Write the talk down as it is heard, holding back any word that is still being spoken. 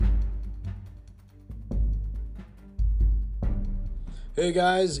Hey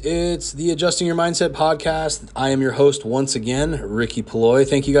guys, it's the Adjusting Your Mindset podcast. I am your host once again, Ricky Palloy.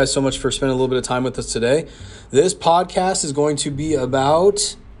 Thank you guys so much for spending a little bit of time with us today. This podcast is going to be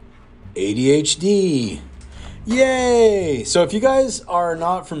about ADHD. Yay! So if you guys are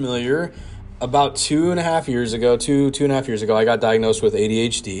not familiar, about 2.5 years ago, two and a half years ago, I got diagnosed with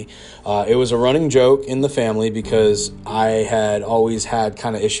ADHD. It was a running joke in the family because I had always had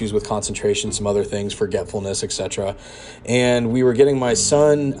kind of issues with concentration, some other things, forgetfulness, etc. And we were getting my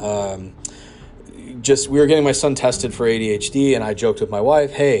son, tested for ADHD, and I joked with my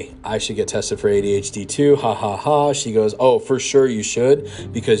wife, hey, I should get tested for ADHD too, ha ha ha. She goes, oh, for sure you should,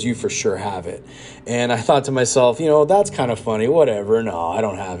 because you for sure have it. And I thought to myself, that's kind of funny, whatever, no, I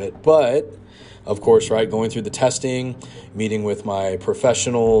don't have it. But of course, right, going through the testing, meeting with my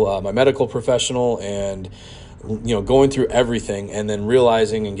professional, my medical professional, and, going through everything and then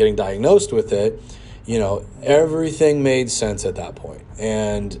realizing and getting diagnosed with it, everything made sense at that point.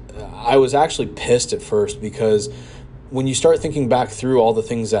 And I was actually pissed at first because when you start thinking back through all the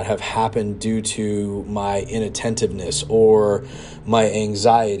things that have happened due to my inattentiveness or my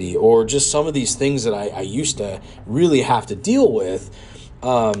anxiety or just some of these things that I used to really have to deal with,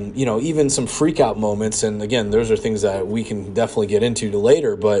 even some freak out moments. And again, those are things that we can definitely get into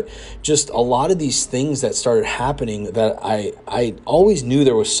later, but just a lot of these things that started happening that I always knew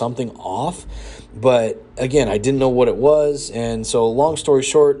there was something off, but again, I didn't know what it was. And so long story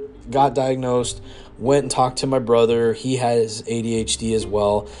short, got diagnosed, went and talked to my brother. He has ADHD as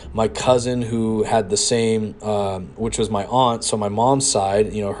well. My cousin who had the same, which was my aunt, so my mom's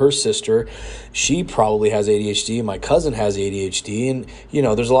side, her sister, she probably has ADHD. My cousin has ADHD. And,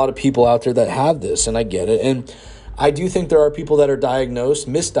 there's a lot of people out there that have this, and I get it. And I do think there are people that are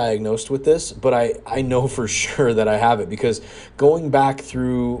misdiagnosed with this, but I know for sure that I have it because going back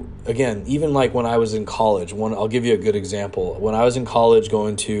through, again, even like when I was in college, I'll give you a good example. When I was in college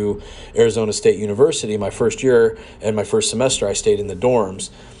going to Arizona State University, my first year and my first semester, I stayed in the dorms.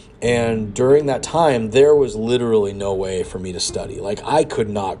 And during that time, there was literally no way for me to study. Like I could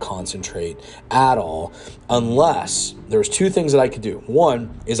not concentrate at all unless there was two things that I could do.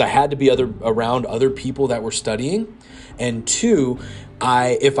 One is I had to be around other people that were studying. And two,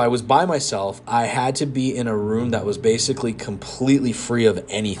 if I was by myself, I had to be in a room that was basically completely free of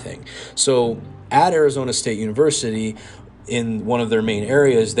anything. So at Arizona State University, in one of their main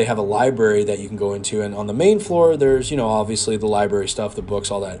areas, they have a library that you can go into. And on the main floor, there's, obviously the library stuff, the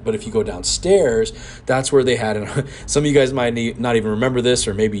books, all that. But if you go downstairs, that's where they had, and some of you guys might not even remember this,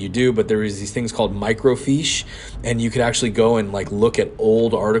 or maybe you do, but there was these things called microfiche. And you could actually go and look at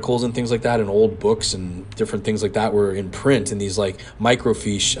old articles and things like that, and old books and different things like that were in print in these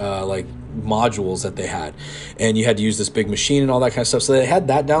microfiche, modules that they had. And you had to use this big machine and all that kind of stuff. So they had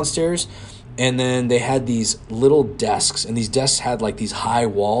that downstairs. And then they had these little desks, and these desks had these high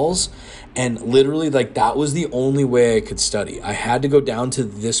walls, and literally that was the only way I could study. I had to go down to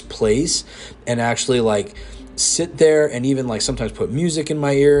this place and actually sit there and even sometimes put music in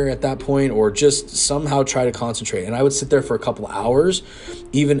my ear at that point, or just somehow try to concentrate. And I would sit there for a couple of hours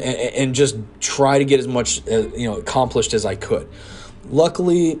even and just try to get as much accomplished as I could.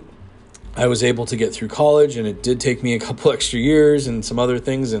 Luckily, I was able to get through college, and it did take me a couple extra years and some other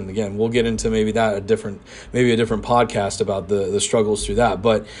things. And again, we'll get into maybe a different podcast about the struggles through that.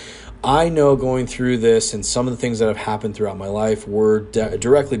 But I know going through this and some of the things that have happened throughout my life were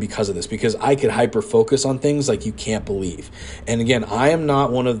directly because of this, because I could hyper focus on things like you can't believe. And again, I am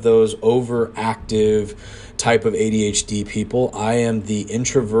not one of those overactive type of ADHD people. I am the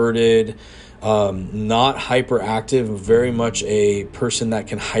introverted, not hyperactive, very much a person that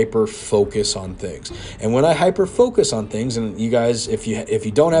can hyper focus on things. And when I hyper focus on things, and you guys, if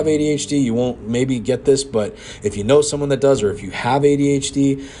you don't have ADHD, you won't maybe get this, but if you know someone that does, or if you have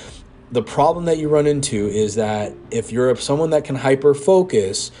ADHD, the problem that you run into is that if you're someone that can hyper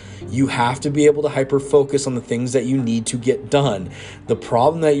focus, you have to be able to hyper focus on the things that you need to get done. The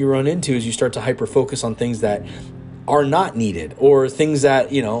problem that you run into is you start to hyper focus on things that are not needed, or things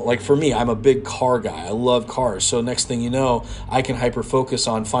that, for me, I'm a big car guy. I love cars. So next thing you know, I can hyper focus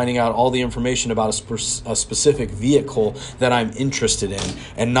on finding out all the information about a specific vehicle that I'm interested in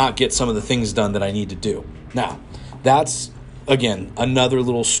and not get some of the things done that I need to do. Now, that's, again, another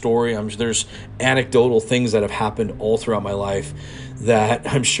little story. There's anecdotal things that have happened all throughout my life that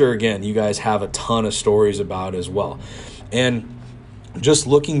I'm sure, again, you guys have a ton of stories about as well. And just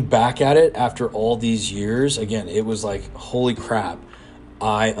looking back at it after all these years, again, it was holy crap,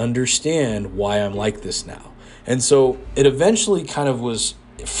 I understand why I'm like this now. And so it eventually kind of was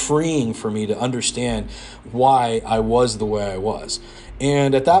freeing for me to understand why I was the way I was.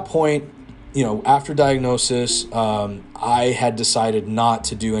 And at that point, after diagnosis, I had decided not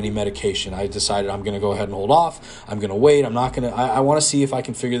to do any medication. I decided I'm going to go ahead and hold off. I'm going to wait. I want to see if I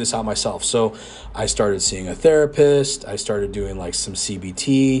can figure this out myself. So I started seeing a therapist. I started doing like some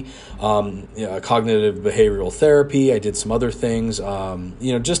CBT, cognitive behavioral therapy. I did some other things,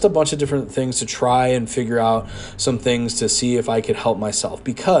 just a bunch of different things to try and figure out some things to see if I could help myself,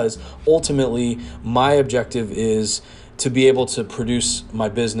 because ultimately my objective is to be able to produce my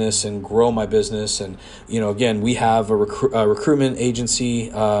business and grow my business. And, again, we have a recruitment agency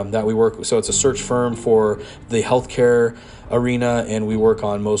that we work with. So it's a search firm for the healthcare arena, and we work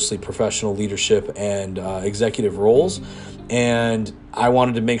on mostly professional leadership and executive roles. And I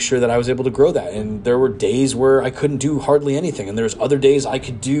wanted to make sure that I was able to grow that. And there were days where I couldn't do hardly anything. And there's other days I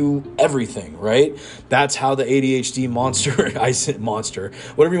could do everything, right? That's how the ADHD monster, I said monster,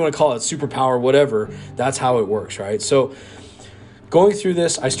 whatever you want to call it, superpower, whatever, that's how it works, right? So going through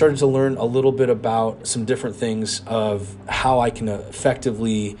this, I started to learn a little bit about some different things of how I can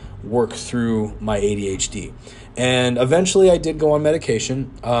effectively work through my ADHD. And eventually I did go on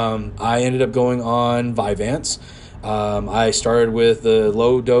medication. I ended up going on Vyvanse. I started with the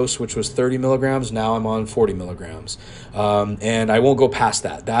low dose, which was 30 milligrams. Now I'm on 40 milligrams. And I won't go past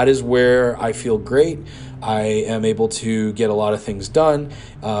that. That is where I feel great. I am able to get a lot of things done.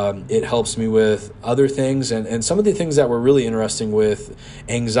 It helps me with other things. And some of the things that were really interesting with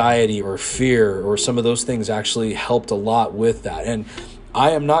anxiety or fear or some of those things actually helped a lot with that. And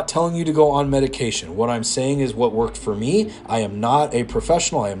I am not telling you to go on medication. What I'm saying is what worked for me. I am not a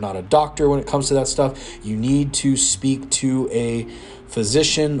professional. I am not a doctor when it comes to that stuff. You need to speak to a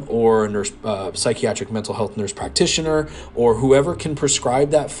physician or a nurse, psychiatric mental health nurse practitioner, or whoever can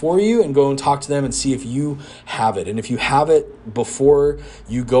prescribe that for you, and go and talk to them and see if you have it. And if you have it before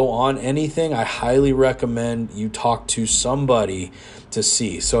you go on anything, I highly recommend you talk to somebody to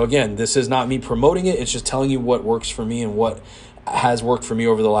see. So again, this is not me promoting it. It's just telling you what works for me and what has worked for me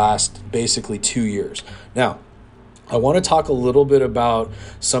over the last basically 2 years. Now, I want to talk a little bit about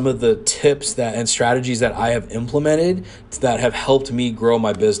some of the tips and strategies that I have implemented that have helped me grow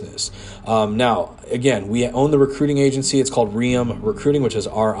my business. Now, again, we own the recruiting agency. It's called RIAM Recruiting, which is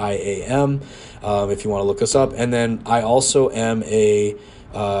RIAM, if you want to look us up. And then I also am a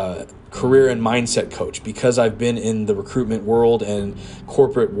career and mindset coach, because I've been in the recruitment world and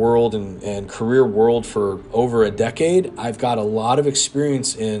corporate world and career world for over a decade. I've got a lot of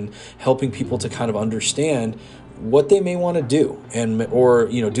experience in helping people to kind of understand what they may want to do, or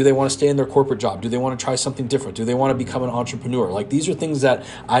do they want to stay in their corporate job? Do they want to try something different? Do they want to become an entrepreneur? Like, these are things that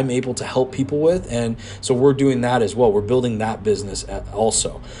I'm able to help people with, and so we're doing that as well. We're building that business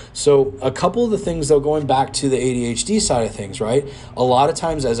also. So a couple of the things, though, going back to the ADHD side of things, right? A lot of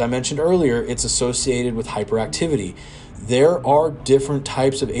times, as I mentioned earlier, it's associated with hyperactivity. There are different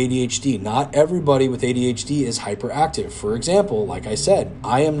types of ADHD. Not everybody with ADHD is hyperactive. For example, like I said,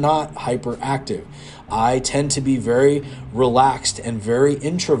 I am not hyperactive. I tend to be very relaxed and very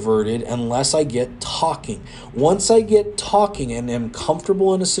introverted unless I get talking. Once I get talking and am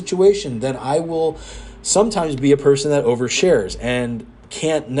comfortable in a situation, then I will sometimes be a person that overshares and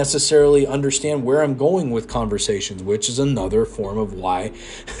can't necessarily understand where I'm going with conversations, which is another form of why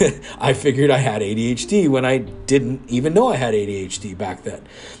I figured I had ADHD when I didn't even know I had ADHD back then.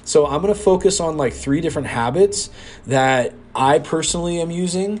 So I'm going to focus on like 3 different habits that I personally am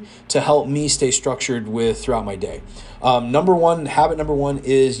using to help me stay structured throughout my day. Habit number one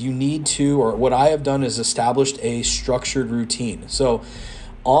is you need to, or what I have done is established a structured routine. So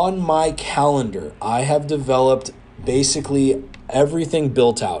on my calendar, I have developed basically everything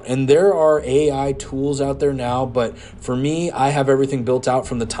built out. And there are AI tools out there now, but for me, I have everything built out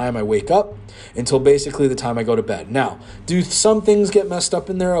from the time I wake up until basically the time I go to bed. Now, do some things get messed up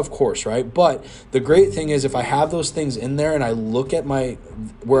in there? Of course, right? But the great thing is if I have those things in there and I look at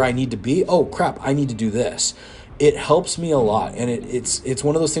where I need to be, oh crap, I need to do this. It helps me a lot. And it's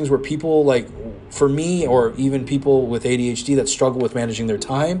one of those things where people, like, for me, or even people with ADHD that struggle with managing their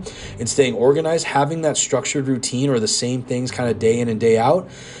time and staying organized, having that structured routine or the same things kind of day in and day out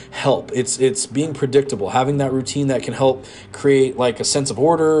help. It's being predictable, having that routine that can help create like a sense of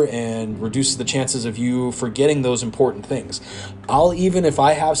order and reduce the chances of you forgetting those important things. Even if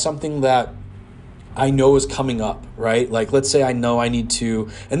I have something that I know is coming up, right? Like, let's say I know I need to,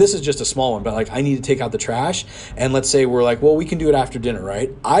 and this is just a small one, but like I need to take out the trash. And let's say we're like, well, we can do it after dinner, right?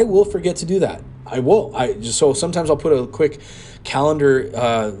 I will forget to do that. I will. So sometimes I'll put a quick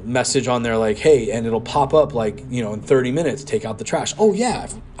calendar message on there like, hey, and it'll pop up like, in 30 minutes, take out the trash. Oh yeah,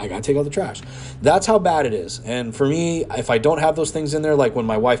 I got to take out the trash. That's how bad it is. And for me, if I don't have those things in there, like when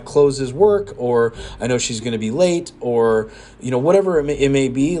my wife closes work, or I know she's going to be late, or, whatever it may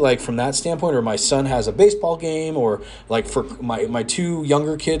be, like from that standpoint, or my son has a baseball game, or like for my two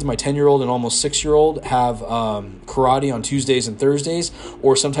younger kids, my 10-year-old and almost 6-year-old have karate on Tuesdays and Thursdays,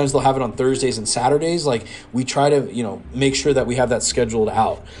 or sometimes they'll have it on Thursdays and Saturdays. Like we try to, make sure that we have that scheduled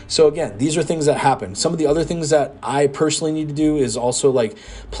out. So again, these are things that happen. Some of the other things that I personally need to do is also like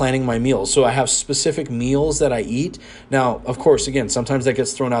planning my meals. So I have specific meals that I eat. Now, of course, again, sometimes that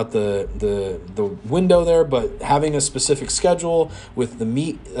gets thrown out the window there, but having a specific schedule with the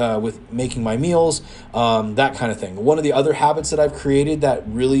meat, with making my meals, that kind of thing. One of the other habits that I've created that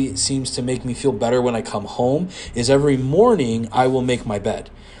really seems to make me feel better when I come home is every morning I will make my bed.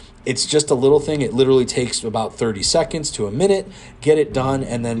 It's just a little thing. It literally takes about 30 seconds to a minute, get it done.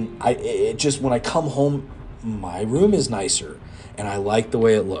 And then when I come home, my room is nicer and I like the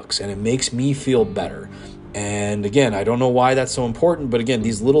way it looks and it makes me feel better. And again, I don't know why that's so important, but again,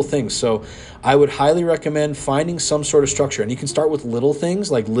 these little things. So I would highly recommend finding some sort of structure. And you can start with little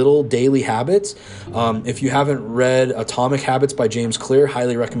things like little daily habits. If you haven't read Atomic Habits by James Clear,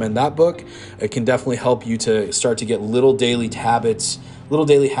 highly recommend that book. It can definitely help you to start to get little daily habits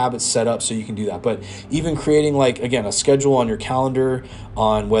set up so you can do that. But even creating a schedule on your calendar,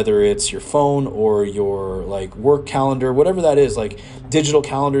 on whether it's your phone or your work calendar, whatever that is, like digital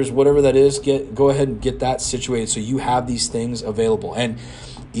calendars, whatever that is, go ahead and get that situated so you have these things available. And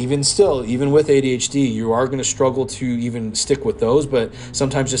even with ADHD, you are going to struggle to even stick with those, but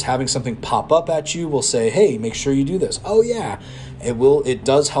sometimes just having something pop up at you will say, hey, make sure you do this. Oh yeah, it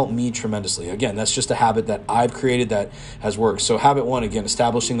does help me tremendously. Again, that's just a habit that I've created that has worked. So habit 1, again,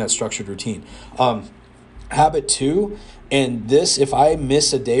 establishing that structured routine. Habit 2, and this, if I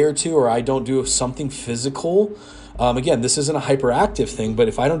miss a day or two or I don't do something physical, again, this isn't a hyperactive thing, but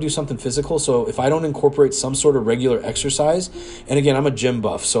if I don't do something physical, so if I don't incorporate some sort of regular exercise, and again, I'm a gym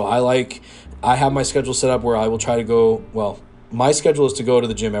buff, so I have my schedule set up where I will try to go, my schedule is to go to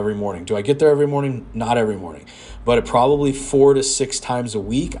the gym every morning. Do I get there every morning? Not every morning, but probably 4 to 6 times a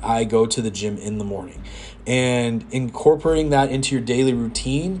week, I go to the gym in the morning. And incorporating that into your daily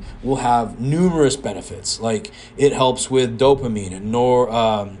routine will have numerous benefits. Like it helps with dopamine and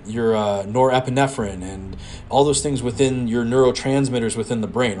your norepinephrine and all those things within your neurotransmitters within the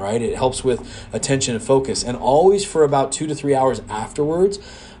brain, right? It helps with attention and focus. And always for about 2 to 3 hours afterwards,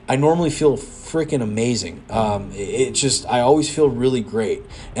 I normally feel freaking amazing. I always feel really great.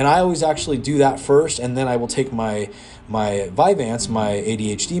 And I always actually do that first, and then I will take my Vyvanse, my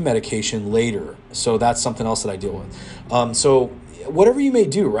ADHD medication, later. So that's something else that I deal with. So whatever you may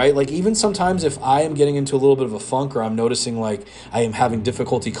do, right? Like even sometimes if I am getting into a little bit of a funk or I'm noticing like I am having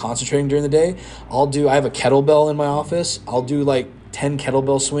difficulty concentrating during the day, I have a kettlebell in my office. I'll do 10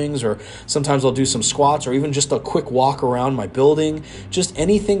 kettlebell swings, or sometimes I'll do some squats, or even just a quick walk around my building, just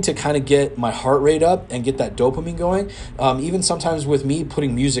anything to kind of get my heart rate up and get that dopamine going. Even sometimes with me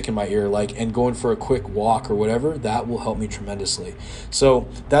putting music in my ear, and going for a quick walk or whatever, that will help me tremendously. So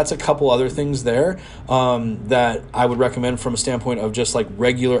that's a couple other things there that I would recommend from a standpoint of just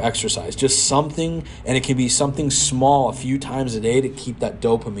regular exercise, just something, and it can be something small a few times a day to keep that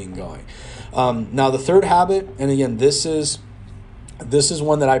dopamine going. Now the third habit, and again, this is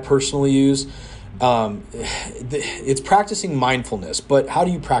one that I personally use. It's practicing mindfulness, but how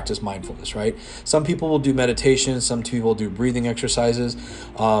do you practice mindfulness, right? Some people will do meditation. Some people do breathing exercises.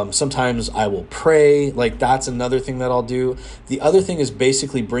 Sometimes I will pray. That's another thing that I'll do. The other thing is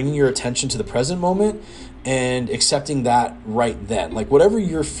basically bringing your attention to the present moment and accepting that right then. Whatever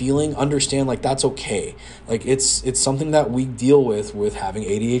you're feeling, understand that's okay. It's something that we deal with having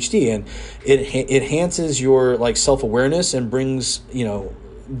ADHD, and it enhances your self-awareness and brings,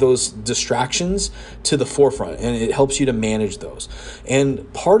 those distractions to the forefront, and it helps you to manage those.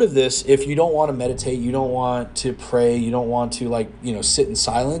 And part of this, if you don't want to meditate, you don't want to pray, you don't want to sit in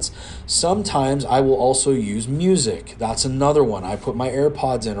silence, sometimes I will also use music. That's another one. I put my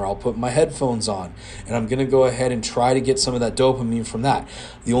AirPods in, or I'll put my headphones on, and I'm going to go ahead and try to get some of that dopamine from that.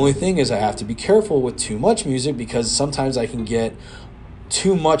 The only thing is I have to be careful with too much music, because sometimes I can get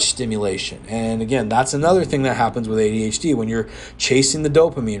too much stimulation. And again, that's another thing that happens with ADHD when you're chasing the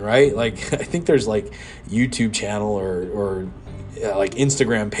dopamine, right? I think there's YouTube channel or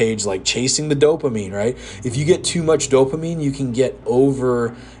Instagram page, chasing the dopamine, right? If you get too much dopamine, you can get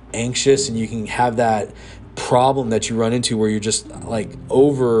over anxious, and you can have that problem that you run into where you're just like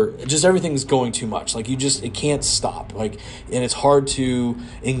just everything's going too much. Like it can't stop. Like, and it's hard to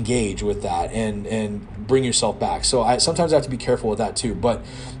engage with that and bring yourself back. So I sometimes have to be careful with that too. But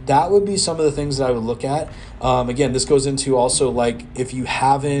that would be some of the things that I would look at. Again, this goes into also like if you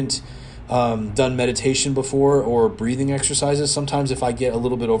haven't done meditation before or breathing exercises. Sometimes if I get a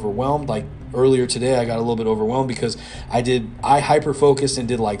little bit overwhelmed, like earlier today, I got a little bit overwhelmed because I hyper-focused and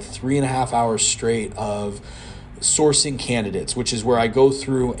did like 3.5 hours straight of sourcing candidates, which is where I go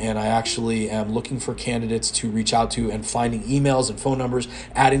through and I actually am looking for candidates to reach out to and finding emails and phone numbers,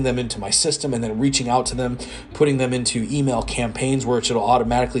 adding them into my system, and then reaching out to them, putting them into email campaigns where it'll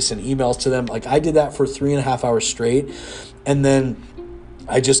automatically send emails to them. Like I did that for 3.5 hours straight. And then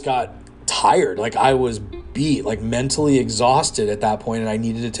I just got tired. Like I was beat, like mentally exhausted at that point, and I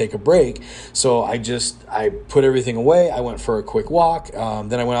needed to take a break. So I put everything away. I went for a quick walk.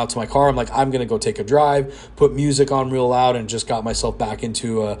 Then I went out to my car. I'm like, I'm going to go take a drive, put music on real loud, and just got myself back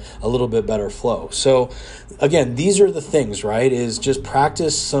into a little bit better flow. So again, these are the things, right? Is just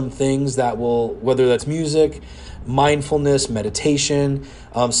practice some things that will, whether that's music, mindfulness, meditation,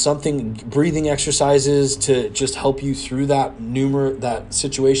 something, breathing exercises to just help you through that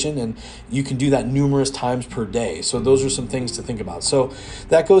situation, and you can do that numerous times per day. So those are some things to think about. So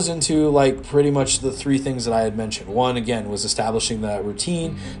that goes into like pretty much the 3 things that I had mentioned. 1, again, was establishing that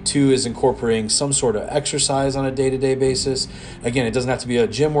routine. 2 is incorporating some sort of exercise on a day-to-day basis. Again, it doesn't have to be a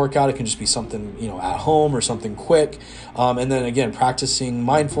gym workout. It can just be something, at home or something quick. And then again, practicing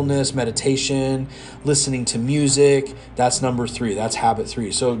mindfulness, meditation, listening to music. That's number 3. That's habit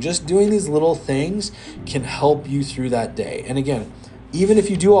 3. So just doing these little things can help you through that day. And again, even if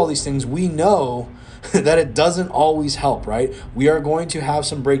you do all these things, we know that it doesn't always help, right? We are going to have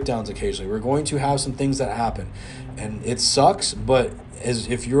some breakdowns occasionally. We're going to have some things that happen, and it sucks, but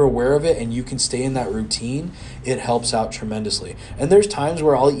if you're aware of it and you can stay in that routine, it helps out tremendously. And there's times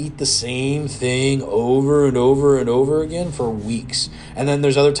where I'll eat the same thing over and over and over again for weeks. And then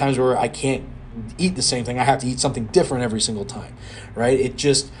there's other times where I can't eat the same thing. I have to eat something different every single time, right?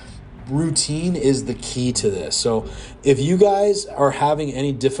 Routine is the key to this. So if you guys are having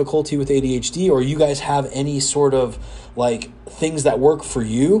any difficulty with ADHD, or you guys have any sort of like things that work for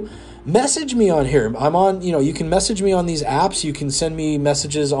you, message me on here. I'm on, you can message me on these apps. You can send me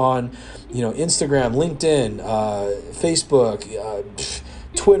messages on, Instagram, LinkedIn, Facebook,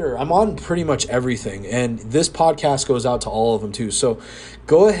 Twitter. I'm on pretty much everything. And this podcast goes out to all of them too. So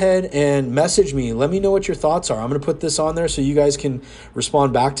go ahead and message me. Let me know what your thoughts are. I'm going to put this on there so you guys can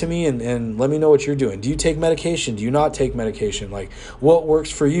respond back to me and let me know what you're doing. Do you take medication? Do you not take medication? Like, what works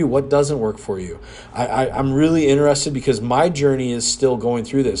for you? What doesn't work for you? I'm really interested because my journey is still going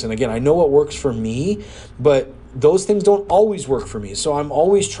through this. And again, I know what works for me, but those things don't always work for me. So I'm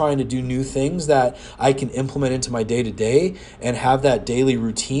always trying to do new things that I can implement into my day-to-day and have that daily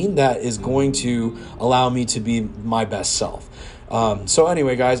routine that is going to allow me to be my best self. So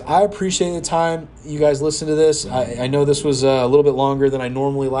anyway, guys, I appreciate the time you guys listen to this. I know this was a little bit longer than I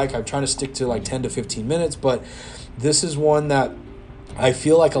normally like. I'm trying to stick to like 10 to 15 minutes, but this is one that I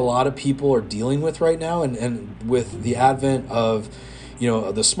feel like a lot of people are dealing with right now. And with the advent of,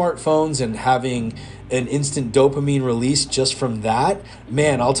 the smartphones and having an instant dopamine release just from that,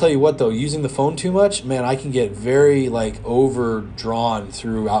 man, I'll tell you what though, using the phone too much, man, I can get very like overdrawn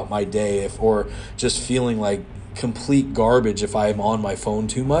throughout my day or just feeling like complete garbage if I'm on my phone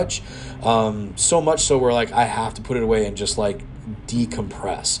too much. So much so where like I have to put it away and just like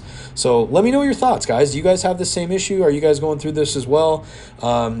decompress. So let me know your thoughts, guys. Do you guys have the same issue? Are you guys going through this as well?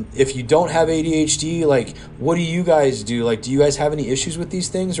 If you don't have ADHD, like what do you guys do? Like, do you guys have any issues with these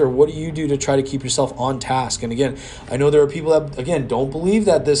things, or what do you do to try to keep yourself on task? And again, I know there are people that, again, don't believe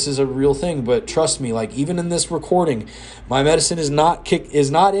that this is a real thing, but trust me, like even in this recording, my medicine is not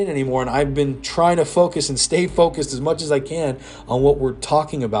in anymore. And I've been trying to focus and stay focused as much as I can on what we're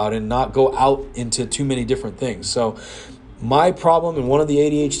talking about and not go out into too many different things. So my problem, and one of the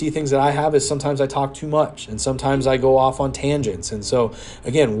ADHD things that I have, is sometimes I talk too much and sometimes I go off on tangents. And so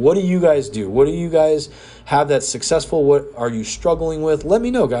again, what do you guys do? What do you guys have that's successful? What are you struggling with? Let me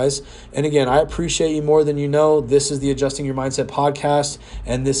know, guys. And again, I appreciate you more than you know. This is the Adjusting Your Mindset podcast,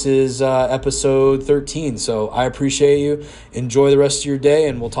 and this is episode 13. So I appreciate you. Enjoy the rest of your day,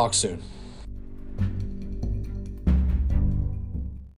 and we'll talk soon.